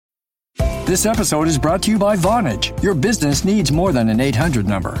This episode is brought to you by Vonage. Your business needs more than an 800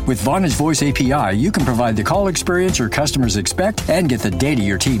 number. With Vonage Voice API, you can provide the call experience your customers expect and get the data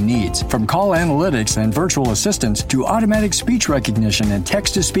your team needs. From call analytics and virtual assistants to automatic speech recognition and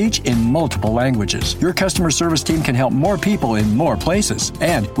text-to-speech in multiple languages, your customer service team can help more people in more places.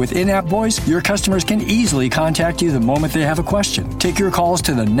 And with in-app voice, your customers can easily contact you the moment they have a question. Take your calls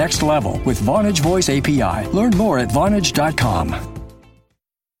to the next level with Vonage Voice API. Learn more at Vonage.com.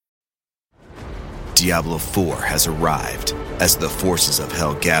 Diablo 4 has arrived. As the forces of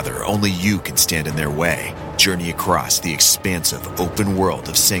hell gather, only you can stand in their way. Journey across the expansive open world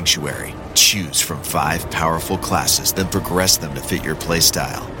of Sanctuary. Choose from 5 powerful classes, then progress them to fit your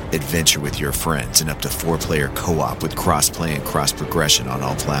playstyle. Adventure with your friends in up to 4-player co-op with cross-play and cross-progression on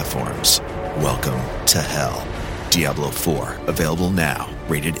all platforms. Welcome to hell. Diablo 4, available now.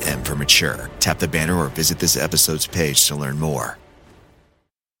 Rated M for mature. Tap the banner or visit this episode's page to learn more.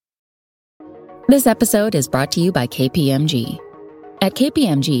 This episode is brought to you by KPMG. At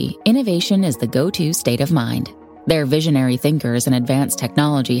KPMG, innovation is the go-to state of mind. Their visionary thinkers and advanced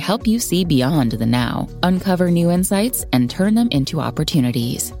technology help you see beyond the now, uncover new insights, and turn them into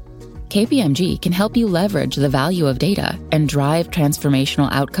opportunities. KPMG can help you leverage the value of data and drive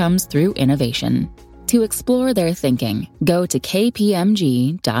transformational outcomes through innovation. To explore their thinking, go to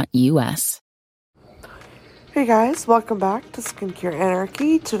kpmg.us. Hey guys, welcome back to Skincare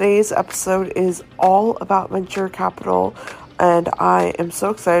Anarchy. Today's episode is all about venture capital, and I am so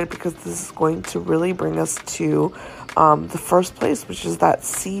excited because this is going to really bring us to the first place, which is that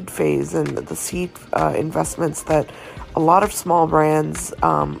seed phase and the seed investments that a lot of small brands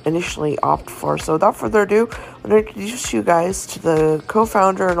initially opt for. So without further ado, I'm going to introduce you guys to the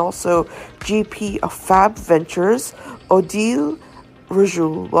co-founder and also GP of FAB Ventures, Odile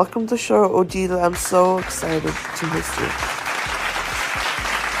Roujol. Welcome to the show, Odile. I'm so excited to host you.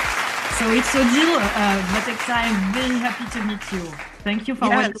 So it's Odile, but I'm very happy to meet you. Thank you for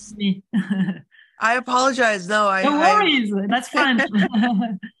welcoming me. I apologize. No worries. That's fine.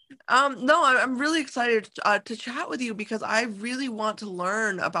 No, I'm really excited to chat with you because I really want to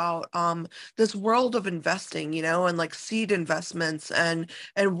learn about this world of investing, and like seed investments and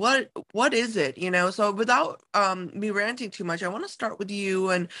what is it, So without me ranting too much, I want to start with you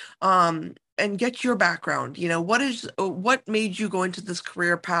and get your background. What made you go into this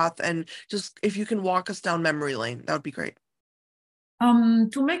career path, and just if you can walk us down memory lane, that would be great.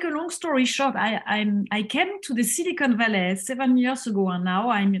 To make a long story short, I came to the Silicon Valley 7 years ago, and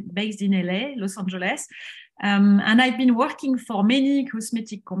now I'm based in LA, Los Angeles. And I've been working for many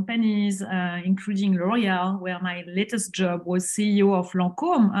cosmetic companies, including L'Oreal, where my latest job was CEO of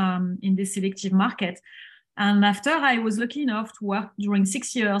Lancôme in the selective market. And after, I was lucky enough to work during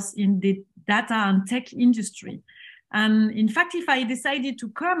 6 years in the data and tech industry. And in fact, if I decided to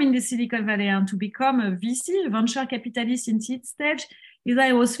come in the Silicon Valley and to become a VC, a venture capitalist in seed stage, is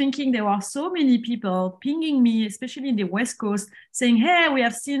I was thinking there were so many people pinging me, especially in the West Coast, saying, hey, we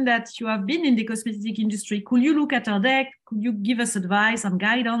have seen that you have been in the cosmetic industry. Could you look at our deck? Could you give us advice and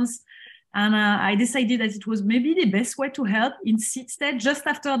guidance? And I decided that it was maybe the best way to help in seed stage just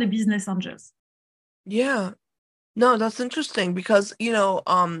after the business angels. Yeah. No, that's interesting because,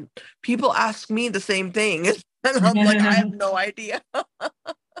 people ask me the same thing. And I'm like, I have no idea.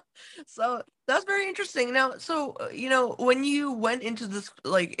 So that's very interesting. Now, so, when you went into this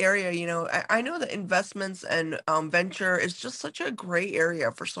area, I know that investments and venture is just such a gray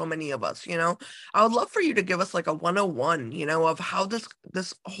area for so many of us, I would love for you to give us like a 101, of how this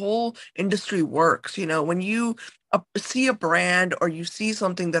whole industry works, when you see a brand or you see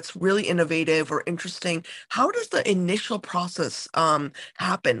something that's really innovative or interesting, how does the initial process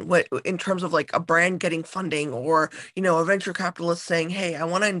happen? What in terms of like a brand getting funding or a venture capitalist saying, hey, I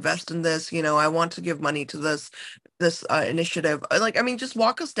want to invest in this, I want to give money to this initiative. Just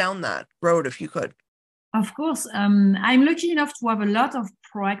walk us down that road if you could. Of course. I'm lucky enough to have a lot of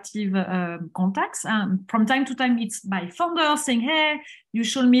proactive contacts. From time to time, it's by founders saying, hey, you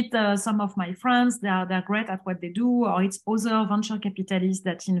should meet some of my friends. They're great at what they do. Or it's other venture capitalists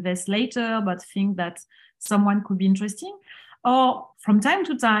that invest later but think that someone could be interesting. Or from time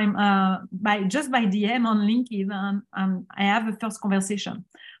to time, by DM on LinkedIn, and I have a first conversation.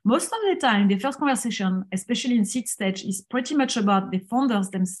 Most of the time, the first conversation, especially in seed stage, is pretty much about the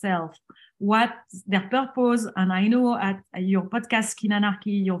founders themselves. What's their purpose? And I know at your podcast, Skin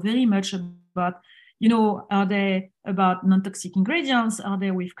Anarchy, you're very much about, are they about non-toxic ingredients? Are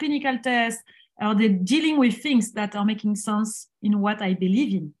they with clinical tests? Are they dealing with things that are making sense in what I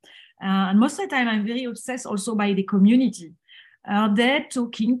believe in? And most of the time, I'm very obsessed also by the community. Are they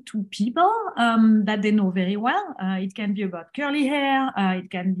talking to people that they know very well? It can be about curly hair,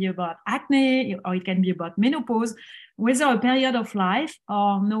 it can be about acne, or it can be about menopause, whether a period of life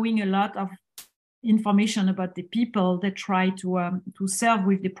or knowing a lot of information about the people that try to serve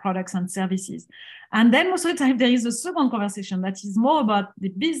with the products and services. And then most of the time there is a second conversation that is more about the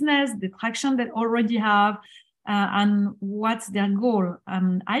business, the traction they already have, and what's their goal.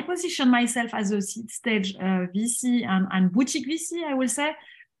 I position myself as a seed stage VC and boutique VC, I will say,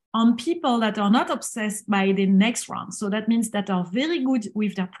 on people that are not obsessed by the next round. So that means that are very good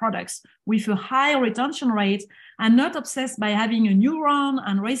with their products, with a high retention rate, and not obsessed by having a new round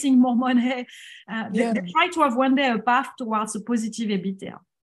and raising more money. They try to have one day a path towards a positive EBITDA.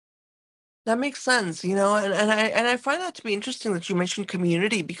 That makes sense, and I find that to be interesting that you mentioned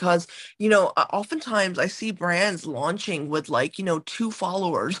community because, oftentimes I see brands launching with 2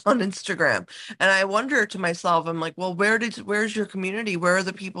 followers on Instagram. And I wonder to myself, I'm like, well, where's your community? Where are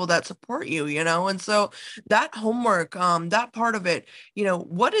the people that support you, And so that homework, that part of it,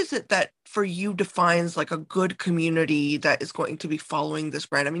 what is it that for you defines like a good community that is going to be following this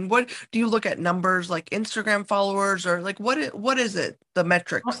brand? I mean, what do you look at numbers like Instagram followers or like what is it, the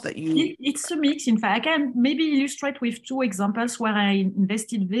metrics that you... It's a mix. In fact, I can maybe illustrate with 2 examples where I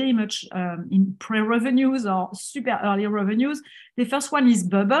invested very much in pre-revenues or super early revenues. The first one is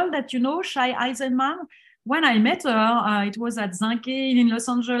Bubble, that Shai Eisenman. When I met her, it was at Zinke in Los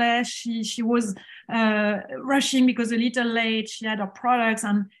Angeles. She was rushing because a little late. She had her products,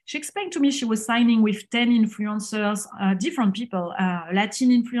 and she explained to me she was signing with 10 influencers, different people,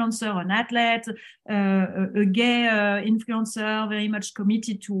 Latin influencer, an athlete, a gay influencer, very much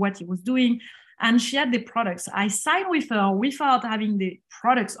committed to what he was doing. And she had the products. I signed with her without having the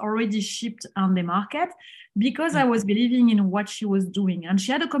products already shipped on the market because I was believing in what she was doing. And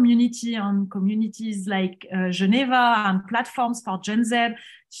she had a community on communities like Geneva and platforms for Gen Z.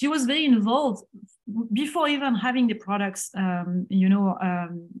 She was very involved before even having the products, then in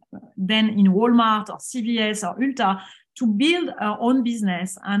Walmart or CVS or Ulta, to build her own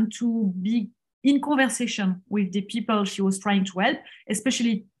business and to be in conversation with the people she was trying to help,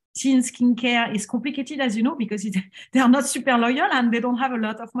 especially teen skincare is complicated, as you know, because they are not super loyal and they don't have a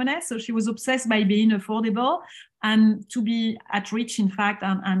lot of money. So she was obsessed by being affordable and to be at reach, in fact,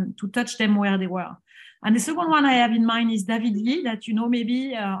 and to touch them where they were. And the second one I have in mind is David Lee, that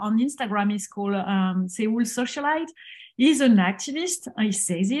maybe on Instagram is called Seoul Socialite. He's an activist, he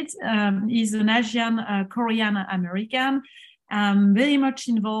says it. He's an Asian, Korean American. Very much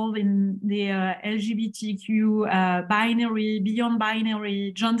involved in the LGBTQ, binary, beyond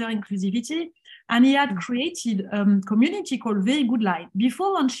binary, gender inclusivity. And he had created a community called Very Good Line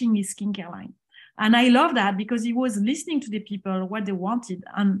before launching his skincare line. And I love that because he was listening to the people, what they wanted.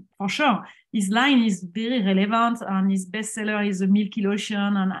 And for sure, his line is very relevant, and his bestseller is a Milky Lotion.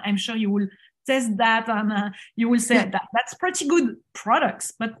 And I'm sure you will test that and you will say that's pretty good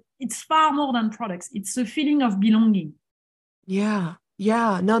products, but it's far more than products. It's a feeling of belonging. Yeah.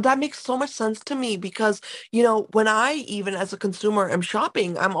 No, that makes so much sense to me because, when I, even as a consumer, am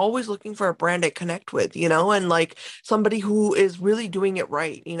shopping, I'm always looking for a brand I connect with, and like somebody who is really doing it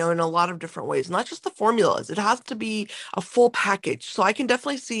right, in a lot of different ways, not just the formulas. It has to be a full package. So I can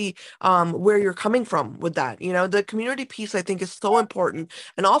definitely see where you're coming from with that. The community piece, I think, is so important.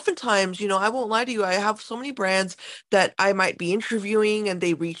 And oftentimes, I won't lie to you, I have so many brands that I might be interviewing and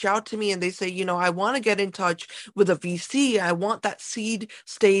they reach out to me and they say, I want to get in touch with a VC. I want that seed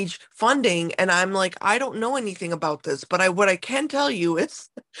stage funding. And I'm like, I don't know anything about this, but what I can tell you is,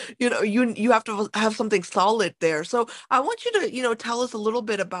 you have to have something solid there. So I want you to, tell us a little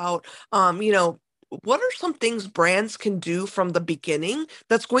bit about, what are some things brands can do from the beginning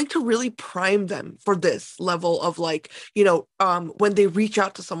that's going to really prime them for this level of when they reach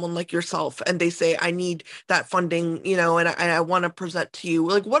out to someone like yourself and they say, I need that funding, and I want to present to you.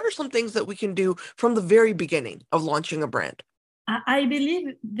 Like, what are some things that we can do from the very beginning of launching a brand? I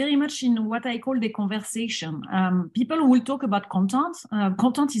believe very much in what I call the conversation. People will talk about content.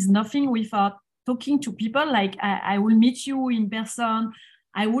 Content is nothing without talking to people. Like I will meet you in person.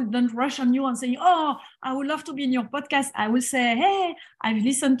 I wouldn't rush on you and say, oh, I would love to be in your podcast. I will say, hey, I've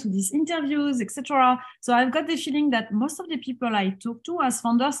listened to these interviews, etc. So I've got the feeling that most of the people I talk to as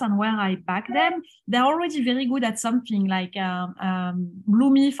founders and where I back them, they're already very good at something. Like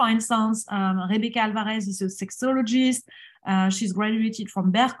Bloomy, for instance, Rebecca Alvarez is a sexologist. She's graduated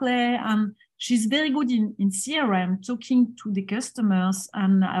from Berkeley, and she's very good in CRM, talking to the customers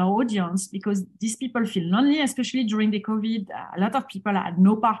and our audience, because these people feel lonely, especially during the COVID. A lot of people had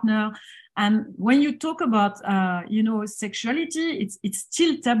no partner. And when you talk about, sexuality, it's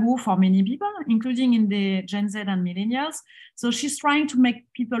still taboo for many people, including in the Gen Z and millennials. So she's trying to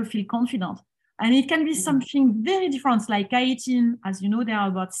make people feel confident. And it can be something very different, like E.418, as you know, they are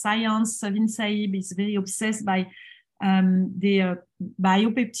about science. Savin Saib is very obsessed by the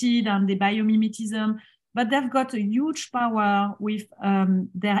biopeptide and the biomimetism, but they've got a huge power with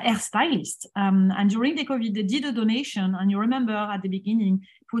their hairstylist. And during the COVID, they did a donation. And you remember at the beginning,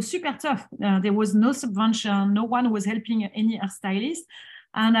 it was super tough. There was no subvention. No one was helping any hairstylist.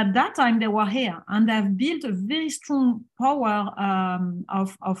 And at that time, they were here, and they've built a very strong power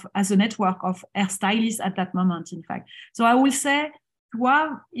as a network of hairstylists at that moment, in fact. So I will say,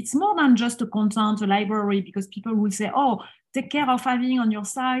 it's more than just a content, a library, because people will say, oh, take care of having on your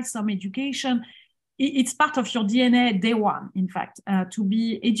site some education. It's part of your DNA day one, in fact, to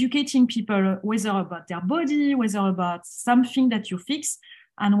be educating people, whether about their body, whether about something that you fix,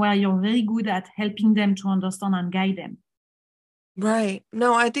 and where you're very good at helping them to understand and guide them. Right.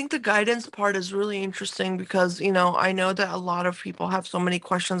 No, I think the guidance part is really interesting because, I know that a lot of people have so many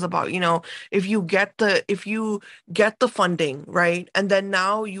questions about, if you get the funding, right? And then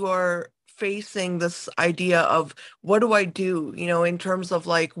now you are facing this idea of what do I do, in terms of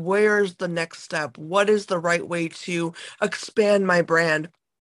like, where's the next step? What is the right way to expand my brand?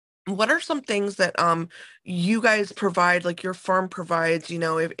 What are some things that you guys provide, like your firm provides,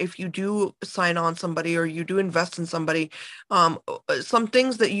 if you do sign on somebody or you do invest in somebody, some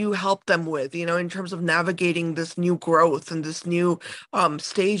things that you help them with, in terms of navigating this new growth and this new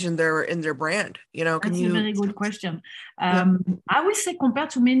stage in their brand, That's a very good question. I would say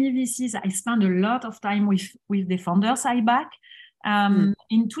compared to many VCs, I spend a lot of time with the founders I back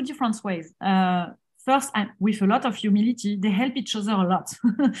in two different ways. First, and with a lot of humility, they help each other a lot.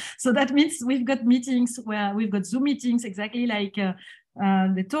 So that means we've got meetings where we've got Zoom meetings, exactly like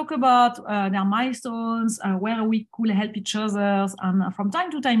they talk about their milestones, where we could help each other. And from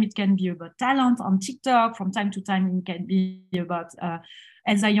time to time, it can be about talent on TikTok. From time to time, it can be about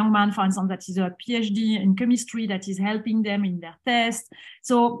as a young man, for instance, that is a PhD in chemistry that is helping them in their test.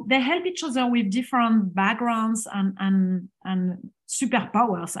 So they help each other with different backgrounds and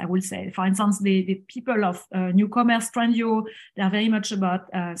superpowers, I would say. For instance, the people of Newcomers Trendio, they're very much about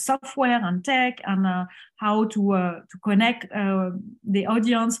software and tech and how to connect the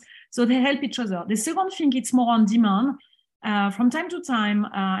audience. So they help each other. The second thing, it's more on demand. From time to time,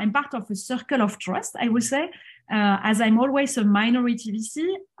 I'm part of a circle of trust, I would say. As I'm always a minority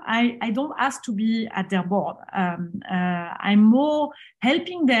VC, I don't ask to be at their board. I'm more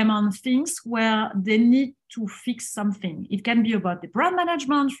helping them on things where they need to fix something. It can be about the brand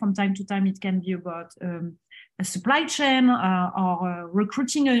management. From time to time, it can be about a supply chain or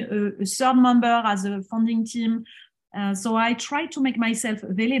recruiting a third member as a founding team. So I try to make myself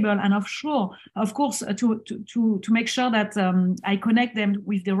available and offshore, of course, to make sure that I connect them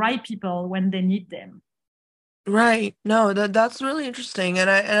with the right people when they need them. Right. No, that's really interesting. And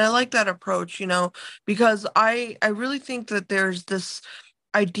I like that approach, because I really think that there's this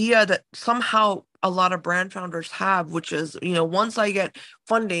idea that somehow a lot of brand founders have, which is, once I get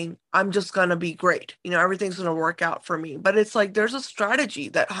funding, I'm just going to be great. Everything's going to work out for me. But it's like there's a strategy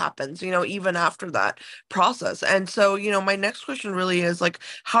that happens, even after that process. And so, my next question really is like,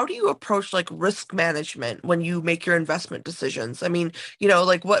 how do you approach like risk management when you make your investment decisions? I mean,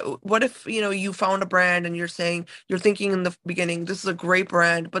 like what if, you found a brand and you're thinking in the beginning, this is a great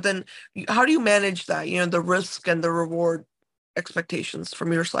brand, but then how do you manage that, the risk and the reward expectations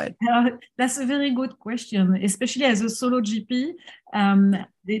from your side? That's a very good question, especially as a solo GP.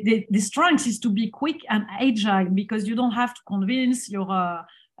 The strength is to be quick and agile because you don't have to convince your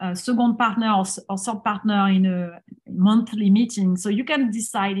second partner or third partner in a monthly meeting. So you can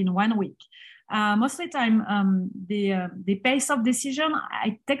decide in 1 week. Most of the time, the pace of decision,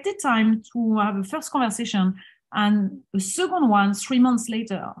 I take the time to have a first conversation and a second one 3 months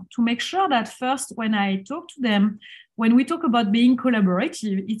later to make sure that first, when I talk to them, when we talk about being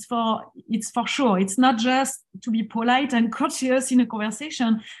collaborative, it's for sure. It's not just to be polite and courteous in a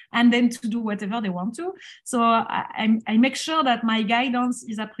conversation and then to do whatever they want to. So I make sure that my guidance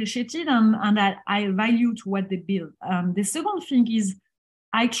is appreciated and that I value to what they build. The second thing is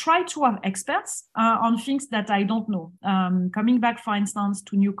I try to have experts on things that I don't know. Coming back, for instance,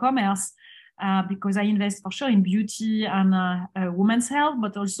 to newcomers, because I invest for sure in beauty and women's health,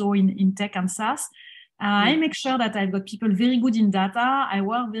 but also in tech and SaaS. I make sure that I've got people very good in data. I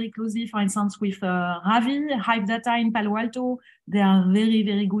work very closely, for instance, with Ravi, Hive Data in Palo Alto. They are very,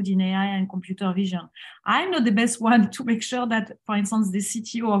 very good in AI and computer vision. I'm not the best one to make sure that, for instance, the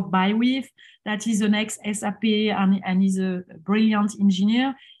CTO of BuyWith, that is an ex-SAP and is a brilliant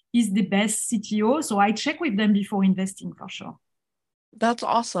engineer, is the best CTO. So I check with them before investing for sure. That's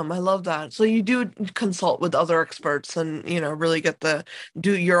awesome. I love that. So you do consult with other experts and, really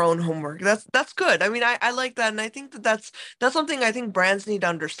do your own homework. That's good. I mean, I like that. And I think that's something I think brands need to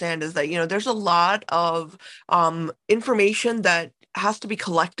understand is that, there's a lot of information that has to be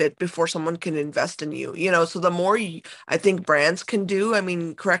collected before someone can invest in you, so the more I think brands can do, I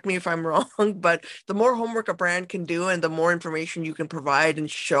mean, correct me if I'm wrong, but the more homework a brand can do and the more information you can provide and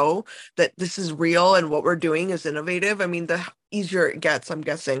show that this is real and what we're doing is innovative, I mean, the easier it gets, I'm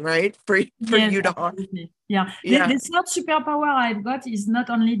guessing, right? For yes, you to absolutely. Yeah. Yeah. The third superpower I've got is not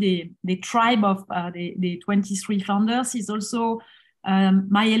only the tribe of the 23 founders, is also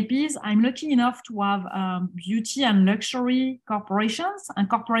my LPs. I'm lucky enough to have beauty and luxury corporations and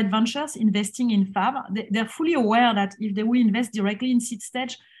corporate ventures investing in FAB. They're fully aware that if they will invest directly in seed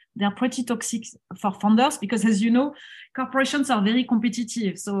stage, they're pretty toxic for founders because, as you know, corporations are very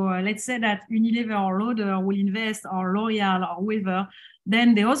competitive. So let's say that Unilever or Lauder will invest, or L'Oreal or whoever,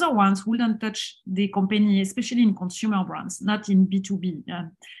 then the other ones wouldn't touch the company, especially in consumer brands, not in B2B.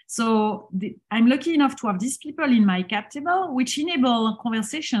 So I'm lucky enough to have these people in my cap table, which enable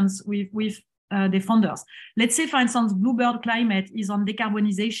conversations with the founders. Let's say, for instance, Bluebird Climate is on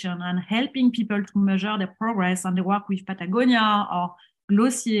decarbonization and helping people to measure their progress, and they work with Patagonia or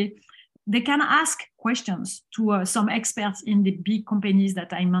Glossier. They can ask questions to some experts in the big companies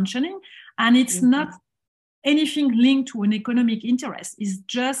that I'm mentioning, and it's not anything linked to an economic interest. It's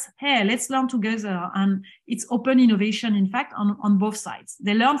just, hey, let's learn together, and it's open innovation, in fact, on both sides.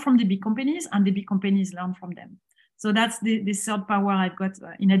 They learn from the big companies, and the big companies learn from them. So that's the third power I've got,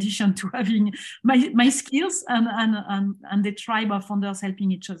 in addition to having my skills and the tribe of founders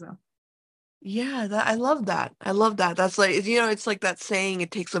helping each other. Yeah, I love that. I love that. That's like, it's like that saying, it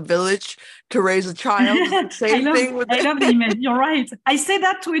takes a village to raise a child. It's the same thing with I love the image. You're right. I say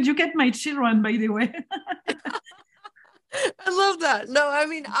that to educate my children, by the way. I love that. No, I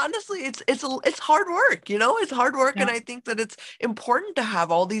mean, honestly, it's hard work, it's hard work. Yeah. And I think that it's important to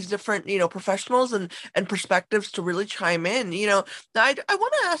have all these different, professionals and perspectives to really chime in, I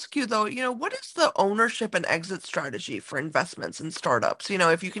want to ask you though, what is the ownership and exit strategy for investments in startups?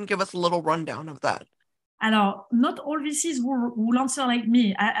 If you can give us a little rundown of that. Alors, not all VCs will answer like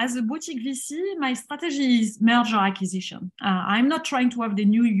me. As a boutique VC, my strategy is merger acquisition. I'm not trying to have the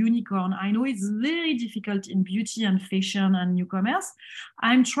new unicorn. I know it's very difficult in beauty and fashion and new commerce.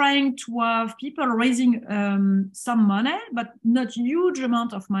 I'm trying to have people raising some money, but not huge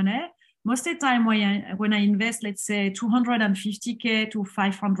amount of money. Most of the time when I invest, let's say 250K to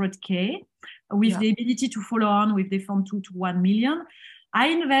 500K, with the ability to follow on with the fund 2 to 1 million, I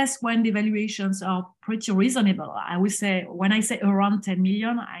invest when the valuations are pretty reasonable. I would say, when I say around 10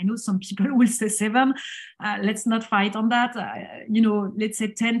 million, I know some people will say 7. Let's not fight on that. Let's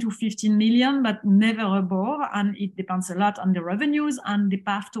say 10 to 15 million, but never above. And it depends a lot on the revenues and the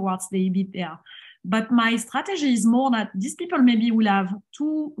path towards the EBITDA. But my strategy is more that these people maybe will have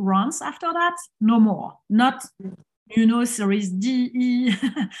 2 rounds after that, no more. Not Series D, E,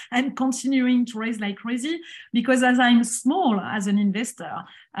 and continuing to raise like crazy, because as I'm small as an investor,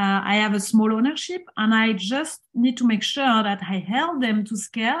 I have a small ownership, and I just need to make sure that I help them to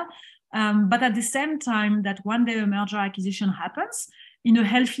scale. But at the same time, that one day a merger acquisition happens in a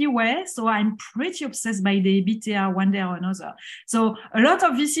healthy way. So I'm pretty obsessed by the EBITDA one day or another. So a lot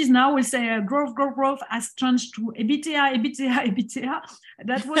of VCs now will say growth has changed to EBITDA.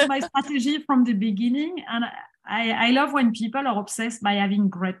 That was my strategy from the beginning. And I love when people are obsessed by having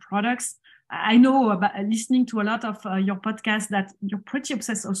great products. I know, about listening to a lot of your podcasts, that you're pretty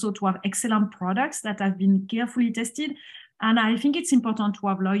obsessed also to have excellent products that have been carefully tested. And I think it's important to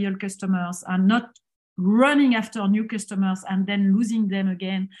have loyal customers and not running after new customers and then losing them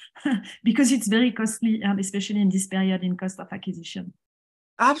again, because it's very costly, and especially in this period in cost of acquisition.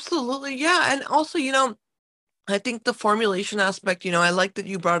 Absolutely. Yeah. And also, I think the formulation aspect, I like that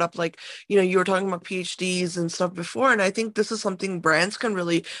you brought up, like, you were talking about PhDs and stuff before. And I think this is something brands can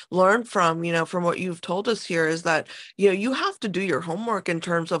really learn from, from what you've told us here, is that, you have to do your homework in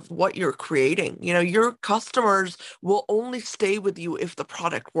terms of what you're creating. Your customers will only stay with you if the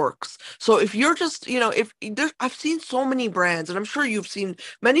product works. So if you're just, I've seen so many brands, and I'm sure you've seen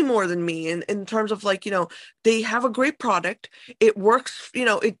many more than me, in terms of, like, they have a great product. It works,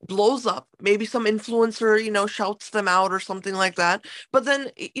 it blows up. Maybe some influencer, shouts them out or something like that. But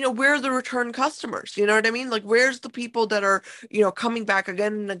then, where are the return customers? You know what I mean? Like, where's the people that are, coming back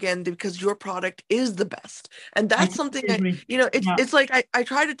again and again because your product is the best? And I that's something totally agree. it's like I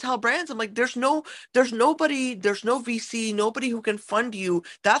try to tell brands, I'm like, there's no VC, nobody who can fund you.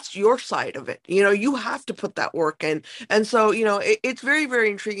 That's your side of it. You have to put that work in. And so, it's very, very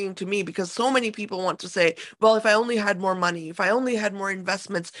intriguing to me because so many people want to say, well, if I only had more money, if I only had more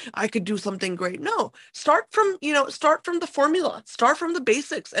investments, I could do something great. No, start from the formula, start from the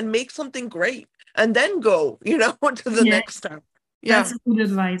basics and make something great and then go, to the next step. Yeah. That's good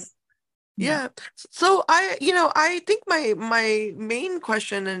advice. Yeah. So I think my main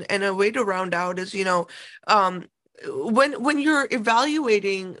question and a way to round out is, um, when you're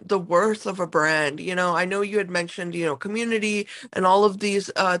evaluating the worth of a brand, I know you had mentioned, community and all of these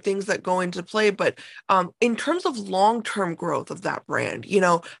things that go into play, but in terms of long-term growth of that brand,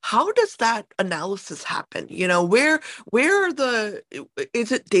 how does that analysis happen? Where are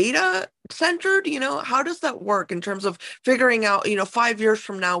is it data centered? How does that work in terms of figuring out, 5 years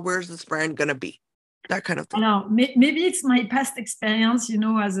from now, where's this brand going to be? That kind of thing. Now, maybe it's my past experience,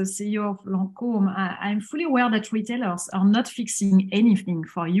 as a CEO of Lancôme. I'm fully aware that retailers are not fixing anything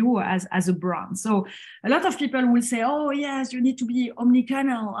for you as a brand. So a lot of people will say, oh, yes, you need to be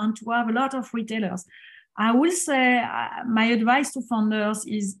omnichannel and to have a lot of retailers. I will say my advice to founders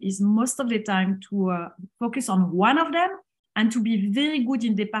is most of the time to focus on one of them and to be very good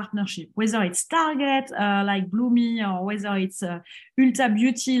in the partnership, whether it's Target, like Bloomy, or whether it's Ulta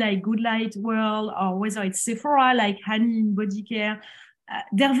Beauty, like Good Light World, or whether it's Sephora, like Honey in Body Care.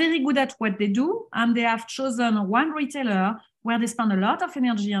 They're very good at what they do, and they have chosen one retailer where they spend a lot of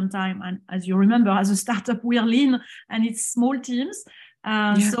energy and time. And as you remember, as a startup, we're lean, and it's small teams.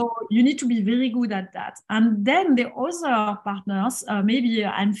 So you need to be very good at that. And then the other partners, maybe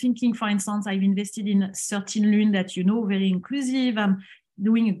I'm thinking, for instance, I've invested in 13 Lune that, very inclusive and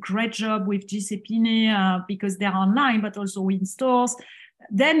doing a great job with Discipline because they're online, but also in stores.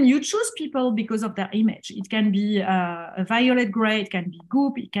 Then you choose people because of their image. It can be a Violet Grey, it can be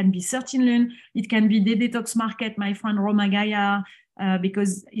Goop, it can be 13 Lune, it can be the Detox Market, my friend Roma Gaia,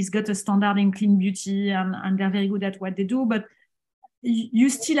 because he's got a standard in clean beauty and they're very good at what they do. But you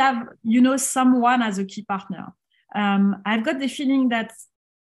still have, someone as a key partner. I've got the feeling that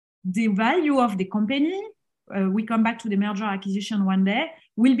the value of the company, we come back to the merger acquisition one day,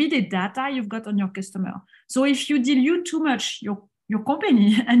 will be the data you've got on your customer. So if you dilute too much your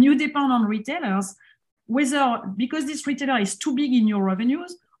company and you depend on retailers, whether because this retailer is too big in your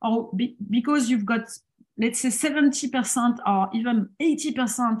revenues or because you've got, let's say 70% or even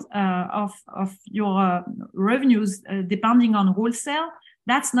 80% of your revenues depending on wholesale,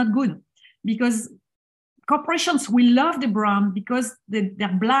 that's not good because corporations will love the brand because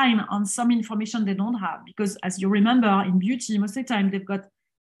they're blind on some information they don't have. Because as you remember, in beauty, most of the time, they've got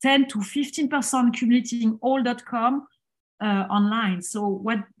 10 to 15% accumulating all.com online. So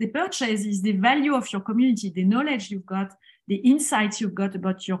what they purchase is the value of your community, the knowledge you've got, the insights you've got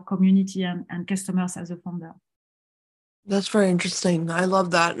about your community and customers as a founder. That's very interesting. I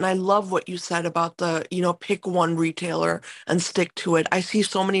love that. And I love what you said about the, pick one retailer and stick to it. I see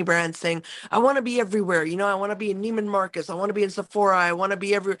so many brands saying, I want to be everywhere. I want to be in Neiman Marcus. I want to be in Sephora. I want to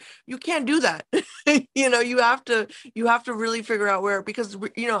be everywhere. You can't do that. You have to really figure out where, because,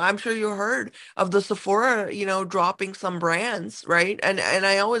 I'm sure you heard of the Sephora, dropping some brands, right? And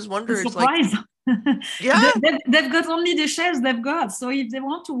I always wonder, it's like, yeah, they've got only the shelves they've got. So if they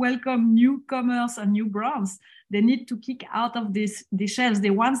want to welcome newcomers and new brands, they need to kick out of the shelves the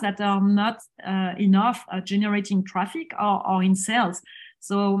ones that are not enough generating traffic or in sales.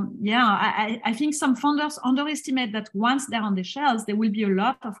 So yeah, I think some founders underestimate that once they're on the shelves, there will be a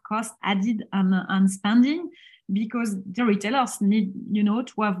lot of cost added and spending because the retailers need,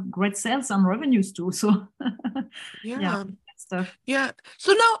 to have great sales and revenues too. So yeah. Yeah.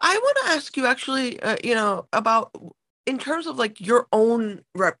 So now I want to ask you actually, about in terms of like your own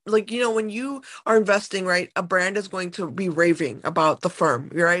rep, like, when you are investing, right, a brand is going to be raving about the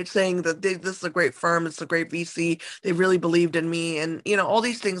firm, right? Saying that this is a great firm, it's a great VC, they really believed in me, and, all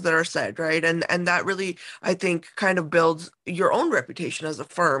these things that are said, right? And that really, I think, kind of builds your own reputation as a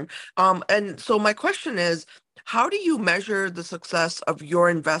firm. And so my question is, how do you measure the success of your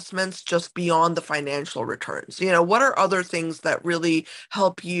investments just beyond the financial returns? What are other things that really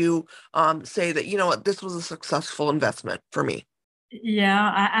help you say that, what, this was a successful investment for me?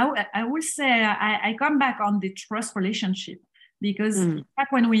 Yeah, I will say I come back on the trust relationship because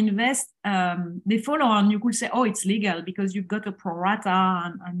back when we invest, they follow on, you could say, oh, it's legal because you've got a pro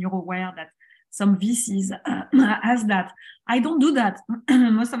rata and you're aware that some VCs has that. I don't do that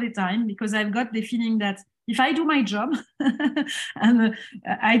most of the time because I've got the feeling that if I do my job and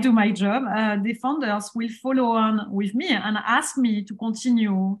I do my job, the founders will follow on with me and ask me to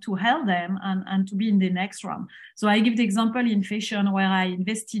continue to help them and to be in the next round. So I give the example in fashion where I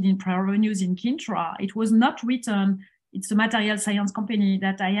invested in prior revenues in Kintra. It was not written, it's a material science company,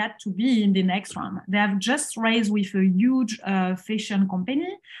 that I had to be in the next round. They have just raised with a huge fashion company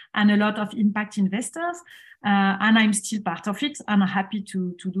and a lot of impact investors. And I'm still part of it. I'm happy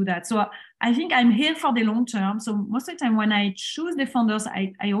to do that. So I think I'm here for the long term. So most of the time when I choose the founders,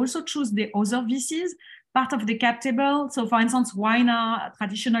 I also choose the other VCs, part of the cap table. So for instance, Waina,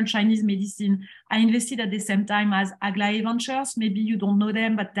 traditional Chinese medicine, I invested at the same time as Aglaé Ventures. Maybe you don't know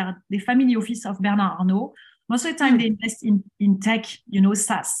them, but they're the family office of Bernard Arnault. Most of the time they invest in tech,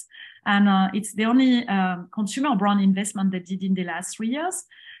 SaaS. And it's the only consumer brand investment they did in the last 3 years.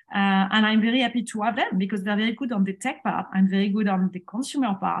 And I'm very happy to have them because they're very good on the tech part. I'm very good on the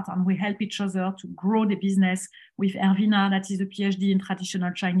consumer part, and we help each other to grow the business with Ervina, that is a PhD in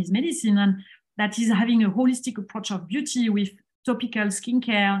traditional Chinese medicine, and that is having a holistic approach of beauty with topical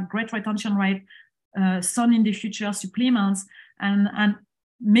skincare, great retention rate, sun in the future supplements, and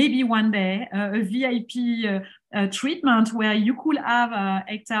maybe one day a VIP treatment where you could have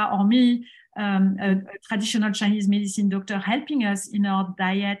Hector or me, a traditional Chinese medicine doctor helping us in our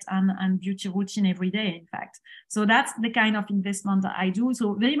diet and beauty routine every day, in fact. So that's the kind of investment that I do.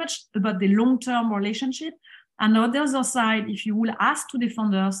 So very much about the long-term relationship. And on the other side, if you will ask to the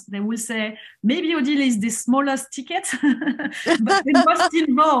founders, they will say, maybe Odile is the smallest ticket, but the most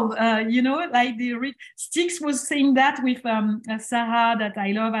involved, like Stix was saying that with Sarah, that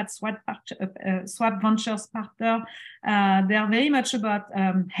I love at Swap Ventures partner. They're very much about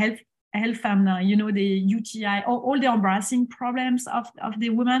health and, the UTI, all the embarrassing problems of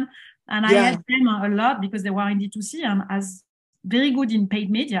the women. And I help them a lot because they were in D2C and as very good in paid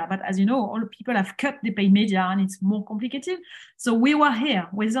media. But as you know, all people have cut the paid media and it's more complicated. So we were here,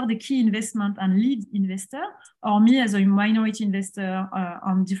 whether the key investment and lead investor or me as a minority investor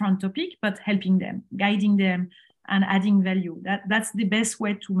on different topic, but helping them, guiding them and adding value. That's the best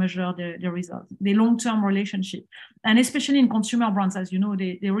way to measure the result, the long-term relationship. And especially in consumer brands, as you know,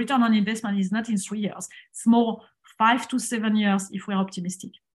 the return on investment is not in 3 years. It's more 5 to 7 years if we're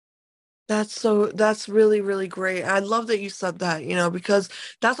optimistic. That's really, really great. I love that you said that, because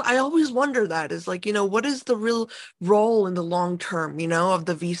I always wonder that is like, what is the real role in the long term, of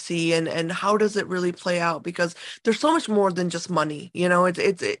the VC and how does it really play out? Because there's so much more than just money,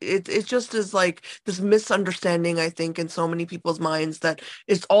 it's just as like this misunderstanding, I think, in so many people's minds that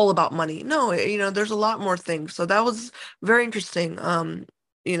it's all about money. No, there's a lot more things. So that was very interesting.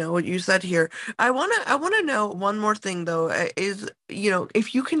 What you said here. I want to know one more thing though, is,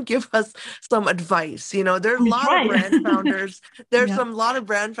 if you can give us some advice, there's a lot of brand founders, lot of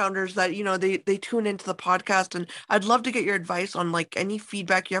brand founders that, they tune into the podcast, and I'd love to get your advice on like any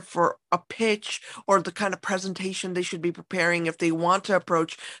feedback you have for a pitch or the kind of presentation they should be preparing if they want to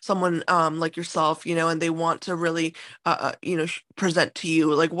approach someone like yourself, and they want to really, present to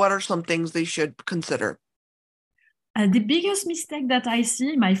you. Like, what are some things they should consider? The biggest mistake that I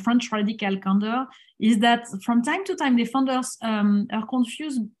see, my French radical candor, is that from time to time, the founders are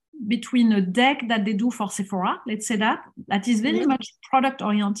confused between a deck that they do for Sephora, let's say that is very much product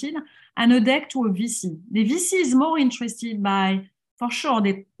oriented, and a deck to a VC. The VC is more interested by, for sure,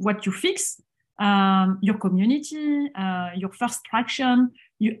 what you fix, your community, your first traction,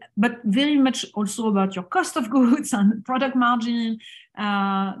 but very much also about your cost of goods and product margin,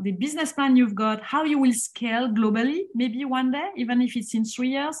 the business plan you've got, how you will scale globally, maybe one day, even if it's in 3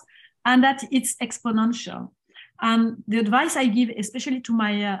 years, and that it's exponential. And the advice I give, especially to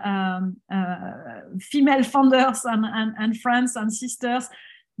my female founders and friends and sisters,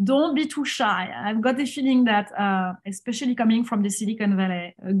 don't be too shy. I've got the feeling that, especially coming from the Silicon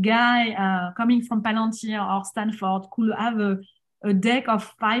Valley, a guy coming from Palantir or Stanford could have a deck of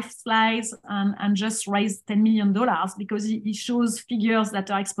 5 slides and just raise $10 million because he shows figures that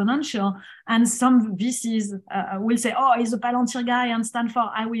are exponential. And some VCs will say, oh, he's a Palantir guy and Stanford,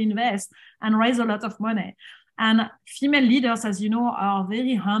 I will invest and raise a lot of money. And female leaders, as you know, are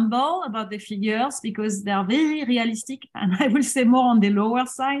very humble about the figures because they are very realistic, and I will say more on the lower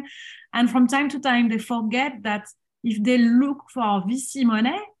side. And from time to time, they forget that if they look for VC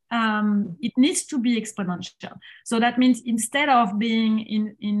money, it needs to be exponential. So that means instead of being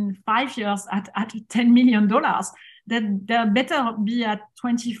in 5 years at $10 million, that they better be at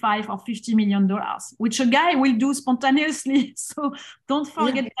 $25 or $50 million, which a guy will do spontaneously. So don't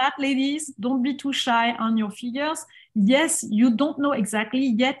forget that, ladies. Don't be too shy on your figures. Yes, you don't know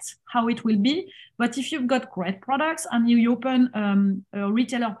exactly yet how it will be, but if you've got great products and you open a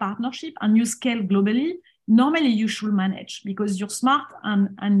retailer partnership and you scale globally, normally you should manage because you're smart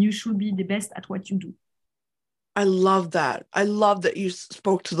and you should be the best at what you do. I love that. I love that you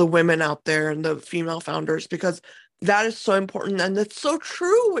spoke to the women out there and the female founders, because that is so important. And it's so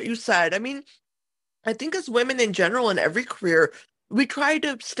true what you said. I mean, I think as women in general in every career, we try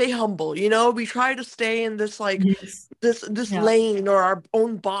to stay humble, we try to stay in this like Yes. this Yeah. lane or our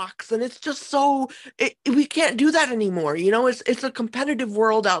own box, and it's just so we can't do that anymore. It's a competitive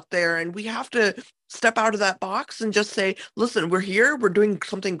world out there, and we have to step out of that box and just say, listen, we're here, we're doing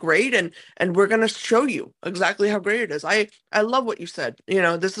something great, and we're going to show you exactly how great it is. I love what you said.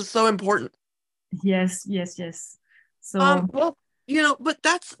 This is so important. Yes. So Well, but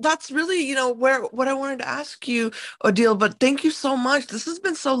that's really, where what I wanted to ask you, Odile, but thank you so much. This has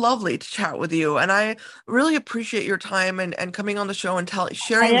been so lovely to chat with you, and I really appreciate your time and coming on the show and I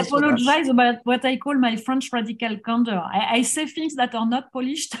sharing this with us. apologize about what I call my French radical candor. I say things that are not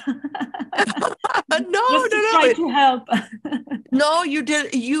polished No, just to no, try no. to help. No, you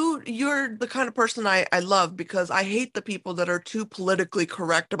did. You're the kind of person I love, because I hate the people that are too politically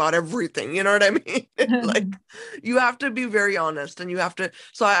correct about everything. You know what I mean? Like, you have to be very honest, and you have to.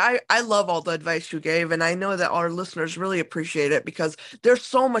 So I love all the advice you gave, and I know that our listeners really appreciate it, because there's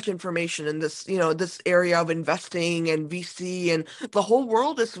so much information in this, this area of investing and VC, and the whole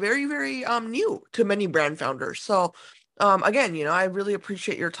world is very, very new to many brand founders. So again, I really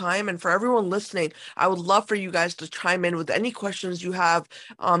appreciate your time, and for everyone listening, I would love for you guys to chime in with any questions you have,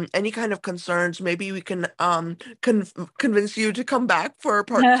 any kind of concerns. Maybe we can convince you to come back for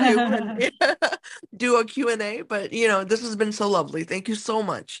part two and do a Q&A. But, this has been so lovely. Thank you so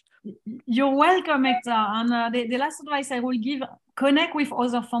much. You're welcome, Hector. And the last advice I will give, connect with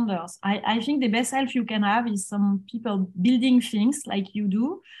other founders. I think the best help you can have is some people building things like you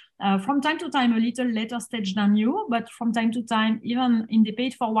do. From time to time, a little later stage than you, but from time to time, even in the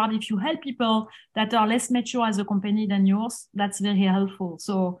paid forward, if you help people that are less mature as a company than yours, that's very helpful.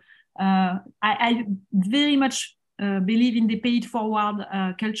 So I very much believe in the paid forward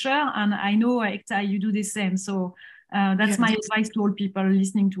culture, and I know, Hector, you do the same. So that's my Yes. advice to all people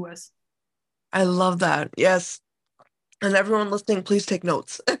listening to us. I love that. Yes. And everyone listening, please take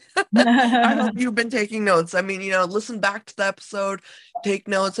notes. I hope you've been taking notes. I mean, listen back to the episode, take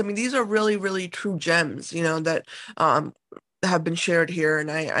notes. I mean, these are really, really true gems, that have been shared here.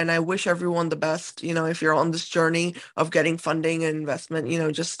 And I wish everyone the best, if you're on this journey of getting funding and investment,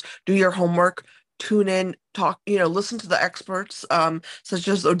 just do your homework, tune in, talk, listen to the experts, such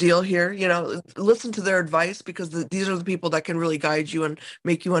as Odile here, listen to their advice, because these are the people that can really guide you and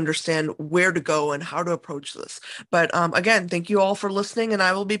make you understand where to go and how to approach this. But again, thank you all for listening, and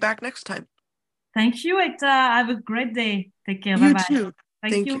I will be back next time. Thank you, Hector. Have a great day. Take care. You Bye-bye. too.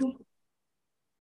 Thank Thank you. you.